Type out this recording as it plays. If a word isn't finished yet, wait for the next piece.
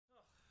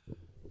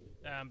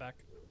I'm back.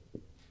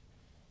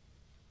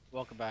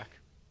 Welcome back.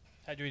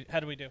 How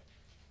do we do?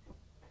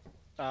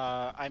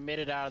 I made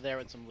it out of there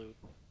with some loot.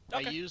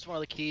 I Okay. used one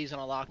of the keys on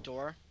a locked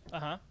door.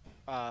 Uh-huh.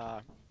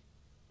 Uh,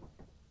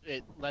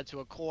 it led to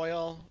a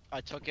coil.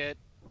 I took it,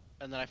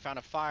 and then I found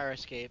a fire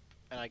escape,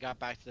 and I got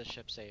back to the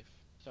ship safe.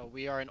 So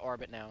we are in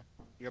orbit now.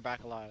 You're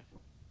back alive.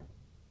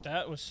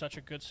 That was such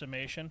a good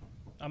summation.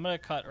 I'm gonna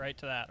cut right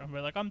to that. I'm gonna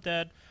be like, I'm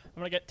dead. I'm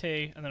gonna get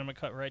tea, and then I'm gonna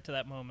cut right to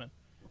that moment.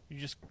 You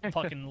just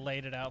fucking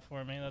laid it out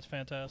for me. That's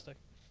fantastic.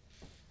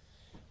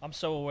 I'm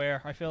so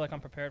aware. I feel like I'm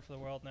prepared for the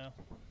world now.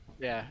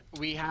 Yeah,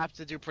 we have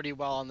to do pretty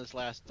well on this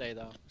last day,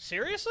 though.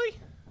 Seriously?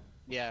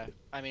 Yeah,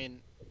 I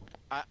mean,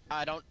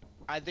 I don't.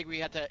 I think we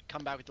have to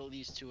come back with at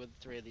least 2 or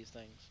 3 of these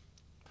things.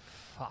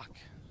 Fuck.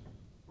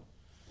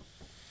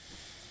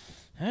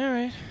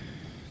 Alright.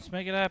 Let's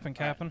make it happen,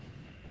 All right. Captain.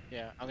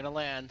 Yeah, I'm gonna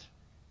land.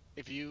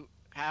 If you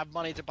have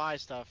money to buy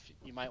stuff,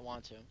 you might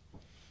want to.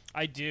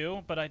 I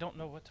do, but I don't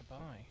know what to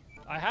buy.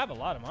 I have a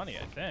lot of money,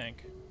 I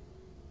think.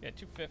 Yeah,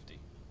 250.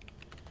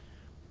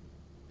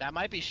 That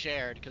might be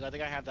shared, because I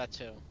think I have that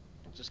too.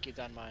 Just keep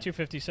that in mind.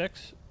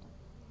 256.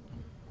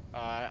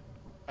 Uh,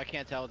 I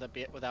can't tell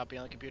without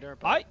being on the computer.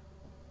 But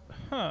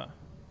Huh.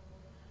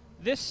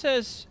 This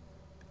says...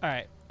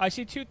 Alright, I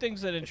see two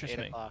things that it's interest 8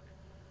 me. o'clock.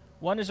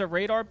 One is a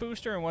radar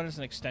booster and one is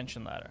an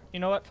extension ladder. You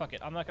know what? Fuck it.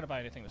 I'm not going to buy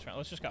anything this round.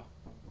 Let's just go.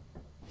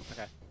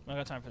 Okay. I don't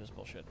got time for this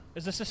bullshit.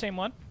 Is this the same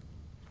one?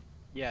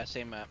 Yeah,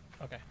 same map.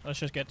 Okay, let's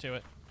just get to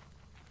it.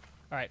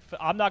 Alright,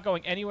 I'm not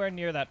going anywhere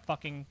near that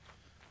fucking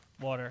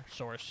water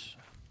source.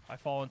 I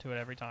fall into it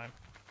every time.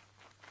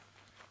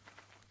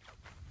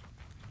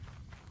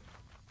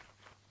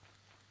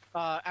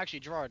 Actually,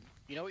 Gerard,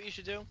 you know what you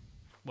should do?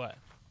 What?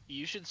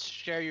 You should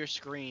share your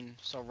screen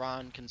so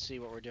Ron can see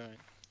what we're doing.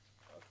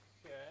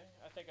 Okay,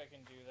 I think I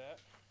can do that.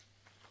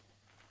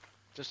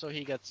 Just so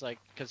he gets, like,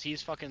 because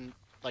he's fucking,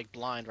 like,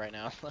 blind right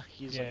now.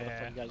 He's like, what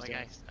the fuck you guys Like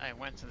doing? I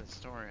went to the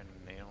store and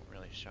they don't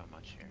really show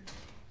much here.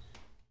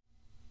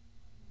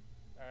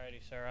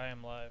 Alrighty, sir, I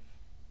am live.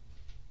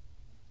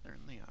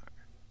 Certainly are.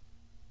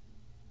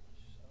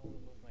 I don't want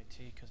to move my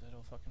tea because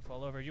it'll fucking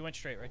fall over. You went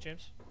straight, right,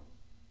 James?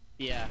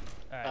 Yeah.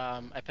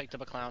 Alright. I picked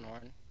up a clown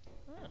horn.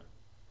 Huh.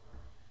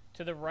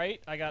 To the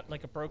right, I got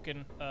like a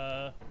broken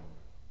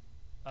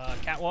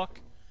catwalk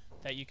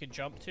that you could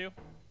jump to.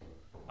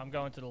 I'm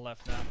going to the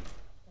left now.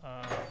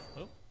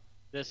 Oh.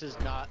 This is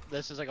not.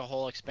 This is like a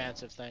whole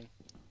expansive thing.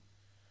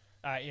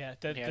 Alright, yeah.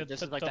 Yeah,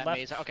 this is like the that left,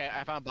 maze. Okay,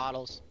 I found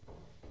bottles.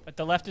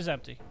 the left is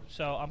empty,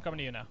 so I'm coming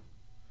to you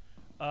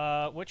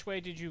now. Which way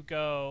did you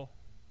go?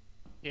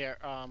 Here,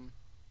 I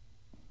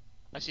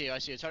see you. I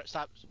see you. Stop.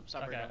 Stop. Okay,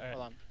 Right now. alright.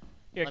 Hold on.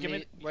 Here, Let give me.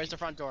 me. Where's the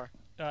front door?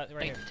 Right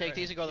here. Take right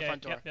these and go to the yeah,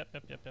 front door.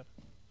 Yep.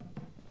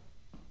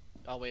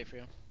 I'll wait for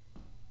you.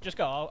 Just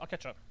go. I'll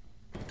catch up.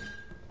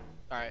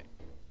 All right.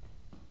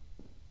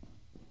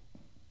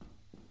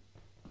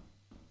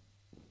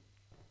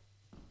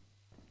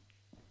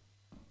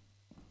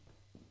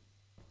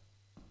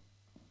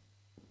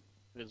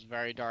 It's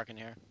very dark in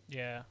here.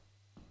 Yeah.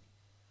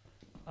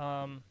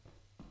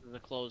 There's a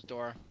closed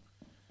door.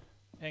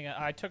 Hang on.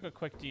 I took a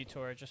quick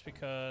detour just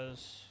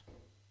because.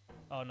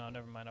 Oh no,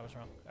 never mind. I was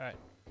wrong. All right.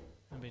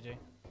 MBG.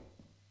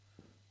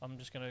 I'm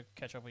just gonna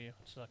catch up with you in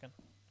a second.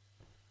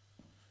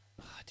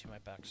 Dude, my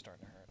back's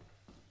starting to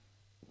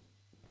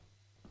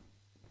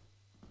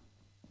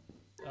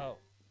hurt.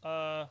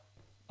 Oh.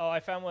 Oh, I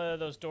found one of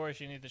those doors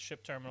you need the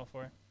ship terminal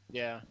for.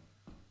 Yeah.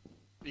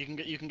 You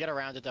can get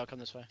around it. They'll come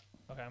this way.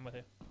 Okay, I'm with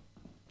you.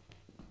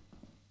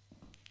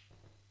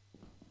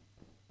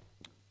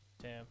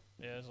 Damn.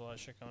 Yeah, there's a lot of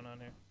shit going on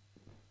here.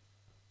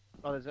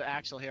 Oh, there's an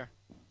axle here.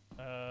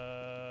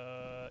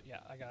 Yeah,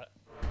 I got it.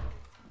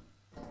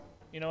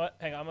 You know what?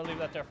 Hang on, I'm gonna leave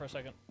that there for a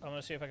second. I'm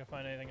gonna see if I can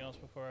find anything else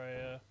before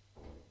I,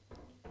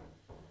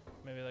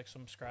 maybe like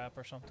some scrap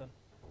or something.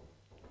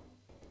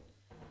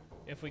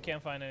 If we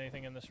can't find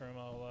anything in this room,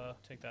 I'll,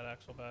 take that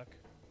axle back.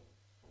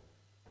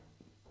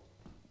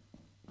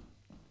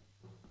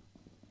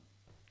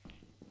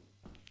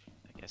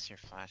 I guess your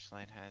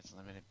flashlight has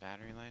limited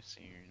battery life, so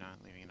you're not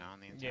leaving it on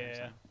the entire Yeah.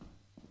 time.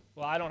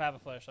 Well, I don't have a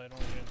flashlight.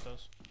 Only James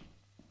does.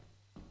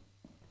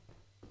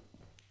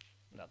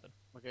 Nothing.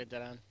 Okay,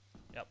 dead end.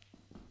 Yep.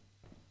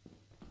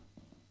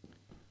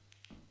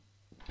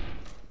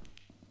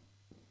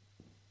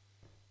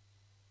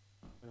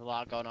 There's a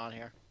lot going on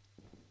here.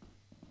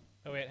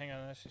 Oh wait, hang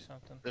on. I see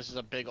something. This is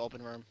a big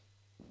open room.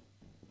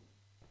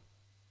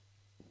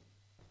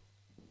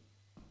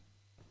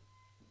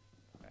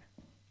 Okay.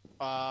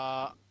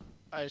 I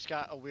just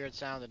got a weird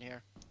sound in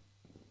here.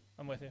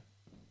 I'm with you.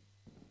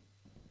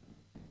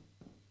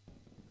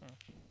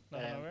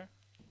 Nothing And- over here?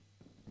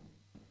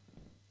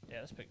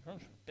 Yeah, this big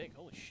room's big.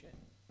 Holy shit.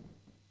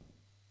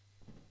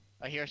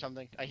 I hear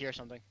something. I hear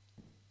something.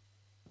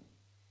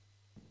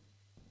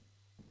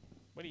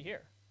 What do you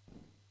hear?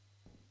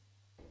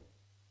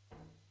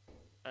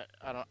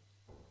 I don't.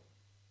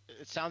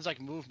 It sounds like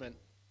movement.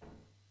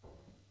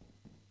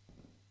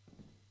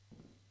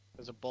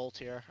 There's a bolt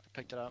here. I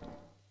picked it up.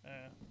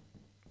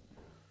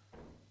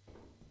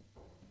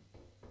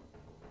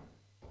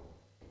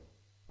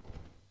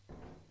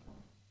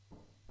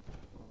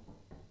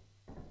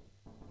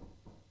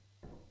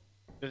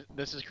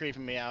 This is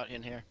creeping me out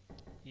in here.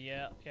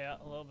 Yeah,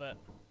 a little bit.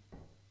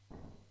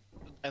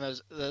 And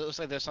it looks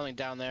like there's something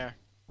down there,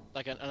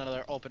 like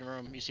another open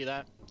room. You see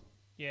that?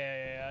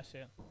 Yeah, I see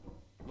it.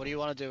 What do you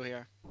want to do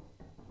here?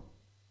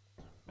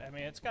 I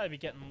mean, it's got to be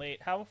getting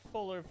late. How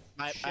full of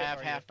I shit have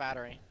are half you?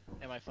 battery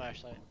in my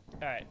flashlight.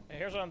 All right,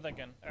 here's what I'm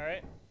thinking. All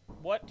right,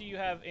 what do you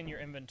have in your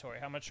inventory?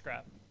 How much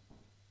scrap?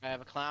 I have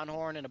a clown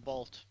horn and a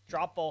bolt.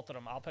 Drop both of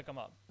them. I'll pick them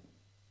up.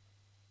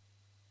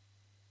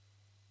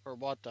 For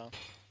what though?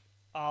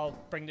 I'll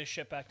bring this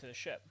shit back to the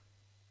ship.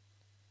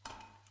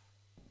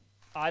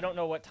 I don't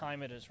know what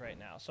time it is right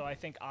now, so I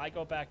think I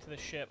go back to the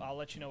ship. I'll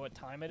let you know what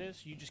time it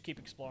is. You just keep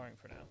exploring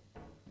for now.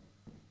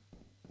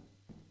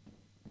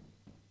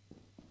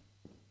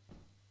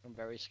 I'm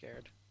very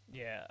scared.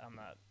 Yeah, I'm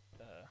not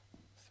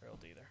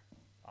thrilled either.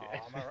 Oh,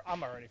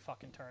 I'm already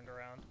fucking turned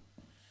around.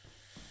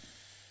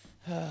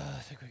 I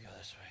think we go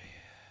this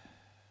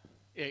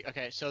way. Yeah,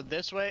 okay, so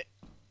this way,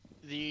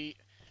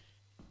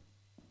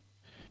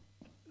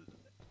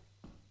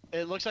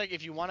 it looks like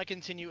if you want to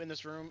continue in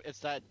this room, it's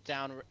that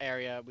down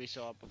area we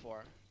saw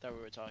before that we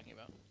were talking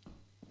about.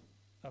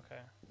 Okay.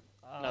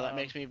 Now that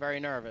makes me very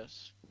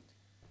nervous.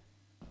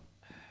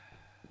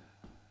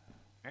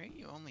 Why are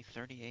you only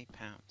 38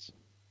 pounds?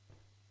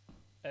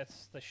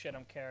 That's the shit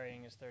I'm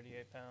carrying is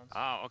 38 pounds.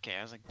 Oh, okay.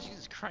 I was like,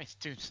 Jesus Christ,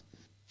 dude.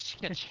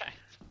 Get jacked.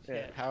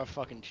 Yeah, have a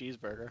fucking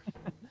cheeseburger.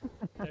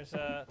 There's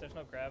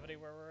no gravity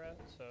where we're at,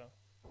 so.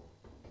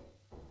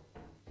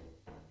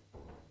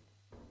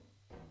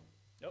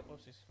 Nope,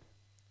 whoopsies.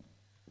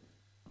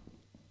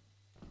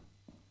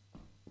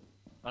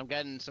 I'm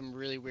getting some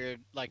really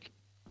weird, like,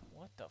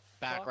 What the fuck?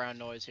 background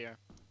noise here.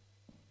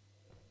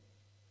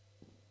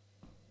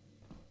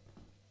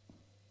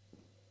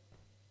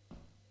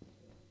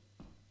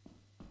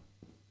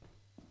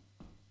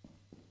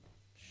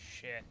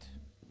 Shit.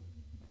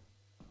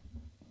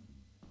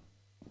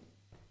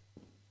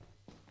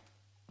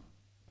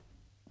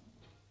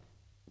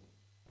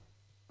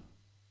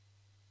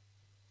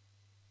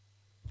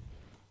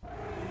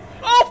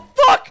 Oh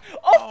fuck!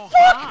 Oh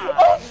fuck! hi.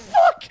 Oh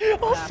fuck!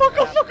 Oh fuck! Oh fuck!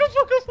 Oh fuck! Oh fuck! Oh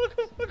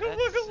fuck!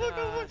 Oh fuck!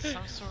 Oh fuck!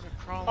 Some sort of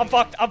crawling. I'm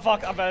fucked! I'm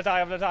fucked! I'm gonna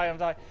die! I'm gonna die! I'm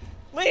gonna die!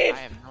 Leave! I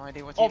have no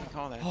idea what to even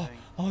call that thing.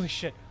 Holy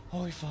shit!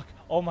 Holy fuck!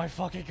 Oh my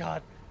fucking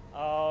god!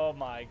 Oh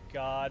my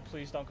god!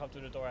 Please don't come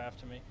through the door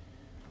after me.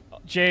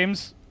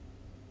 James.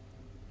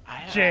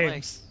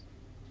 James.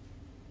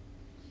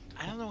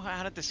 I don't know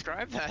how to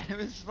describe that. It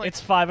was like, It's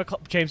 5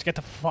 o'clock. James, get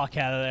the fuck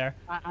out of there.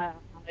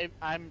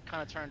 I'm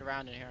kind of turned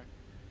around in here.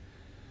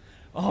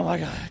 Oh my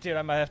god, dude,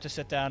 I might have to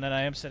sit down, and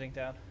I am sitting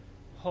down.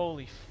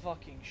 Holy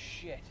fucking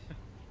shit.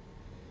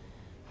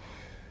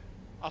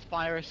 A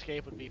fire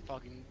escape would be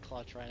fucking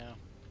clutch right now.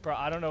 Bro,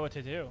 I don't know what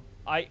to do.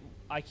 I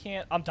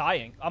can't. I'm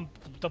dying. I'm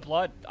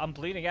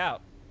bleeding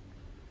out.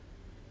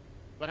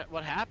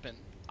 What happened?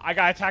 I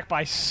got attacked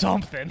by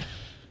something.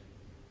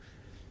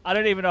 I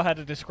don't even know how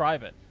to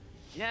describe it.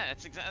 yeah,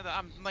 it's exactly.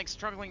 I'm like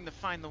struggling to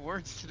find the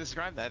words to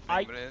describe that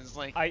thing, but it's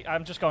like.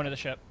 I'm just going to the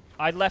ship.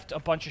 I left a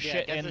bunch of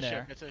shit get in to the there.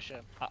 ship, get to the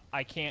ship.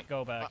 I can't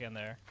go back in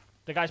there.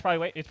 The guy's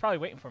probably it's probably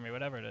waiting for me,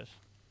 whatever it is.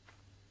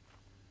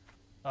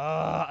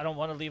 I don't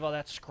want to leave all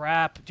that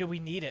scrap. Dude, we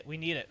need it. We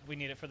need it. We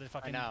need it for the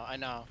fucking... I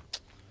know.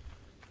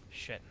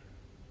 Shit.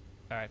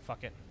 Alright,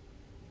 fuck it.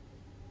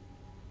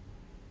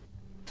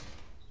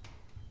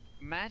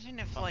 Imagine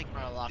if, like,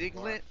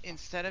 Diglett,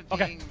 instead of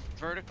being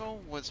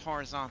vertical, was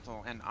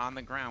horizontal and on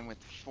the ground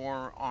with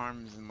 4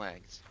 arms and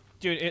legs.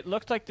 Dude, it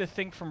looked like the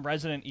thing from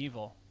Resident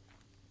Evil.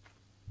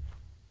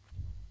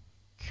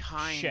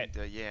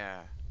 Kinda, yeah.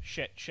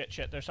 Shit.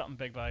 There's something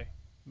big by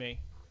me.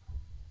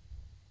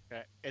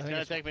 Okay, it's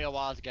gonna take me a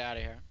while to get out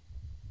of here.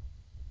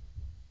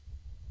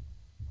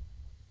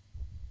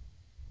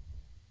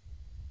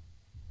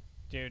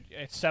 Dude,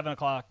 it's 7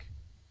 o'clock.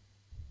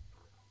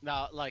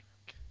 No, like...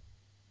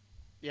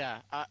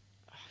 Yeah,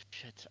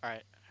 shit,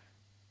 alright.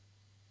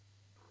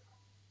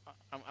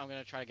 I'm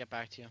gonna try to get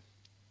back to you.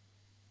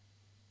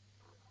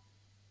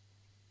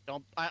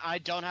 I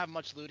don't have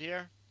much loot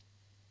here.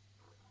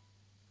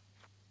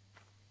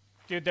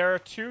 Dude, there are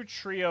 2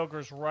 tree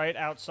ogres right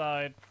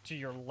outside to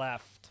your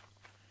left.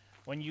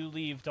 When you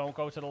leave, don't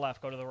go to the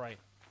left, go to the right.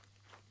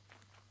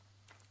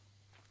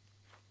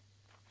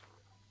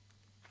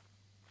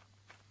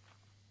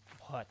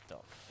 What the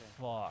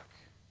fuck?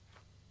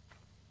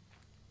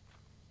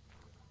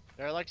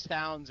 There are like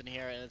sounds in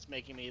here and it's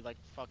making me like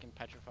fucking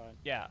petrified.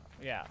 Yeah.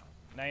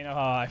 Now you know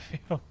how I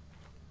feel.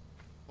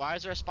 Why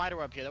is there a spider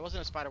web here? There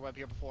wasn't a spider web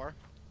here before.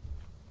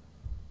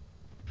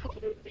 Oh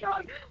my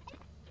god!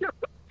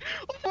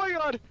 Oh my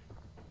god!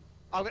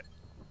 I'll get...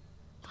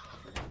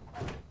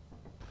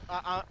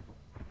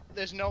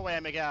 there's no way I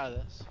make it out of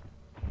this.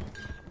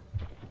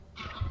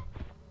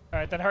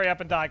 Alright, then hurry up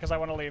and die, because I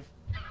want to leave.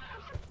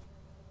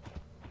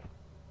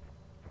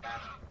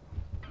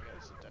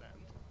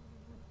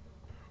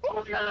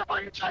 Oh god,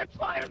 I'm trying to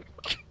fire.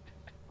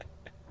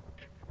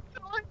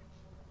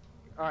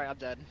 Alright, I'm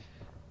dead.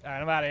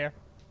 Alright, I'm out of here.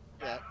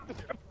 Yeah.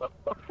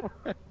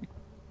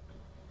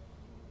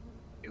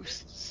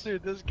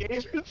 Dude, this game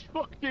is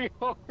fucking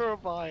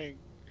horrifying.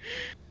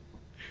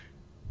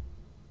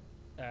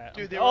 Alright.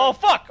 Dude, they Oh were-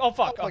 fuck! Oh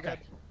fuck! Oh my Okay. God.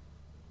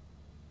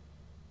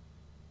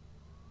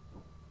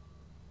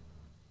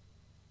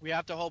 We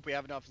have to hope we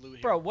have enough loot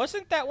here. Bro,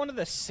 wasn't that one of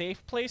the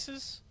safe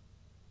places?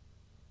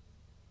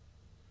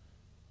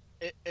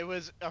 It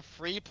was a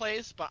free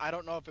place, but I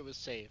don't know if it was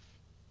safe.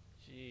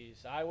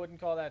 Jeez, I wouldn't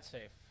call that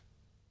safe.